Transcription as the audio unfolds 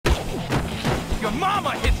Your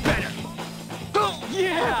mama hits better!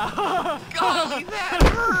 Yeah! Golly, that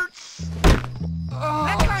hurts!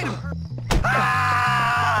 That kind of hurts.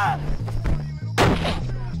 Ah!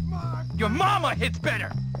 Your mama hits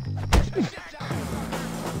better!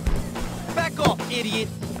 Back off, idiot!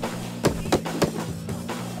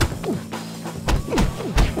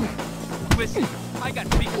 Listen, I got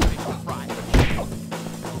bigger fish to fry.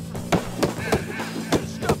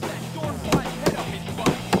 Stuff that door-fly head up his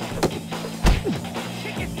butt.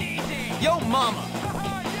 Kick it easy! Yo, mama!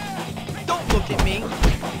 Don't look at me!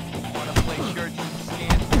 Wanna play shirts and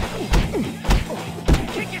skins?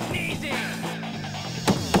 Kick it easy!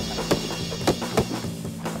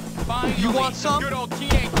 Finally, You want some? Good old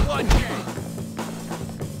teenage bloodshed!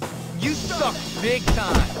 You suck big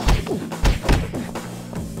time!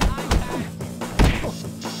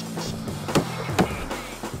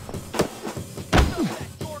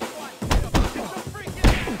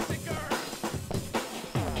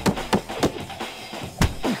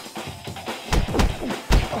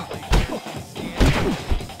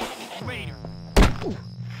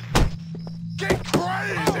 Get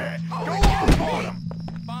crazy! Go off on him!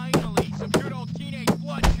 Finally, some good old teenage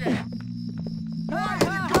bloodshed! Why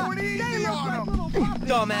are you going easy on him?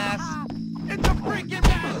 Dumbass! It's a freaking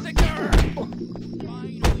massacre!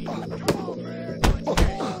 Finally! Come on, man!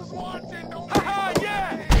 Ha-ha, yeah!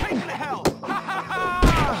 Take it to hell!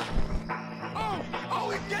 Ha-ha-ha! Oh,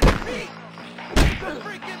 he's getting beat! It's a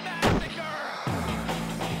freaking massacre!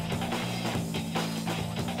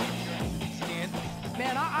 Stand.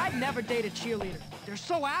 Man, I'd never date a cheerleader. They're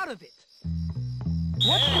so out of it.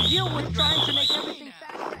 What's the deal with trying to make everything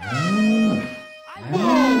fast?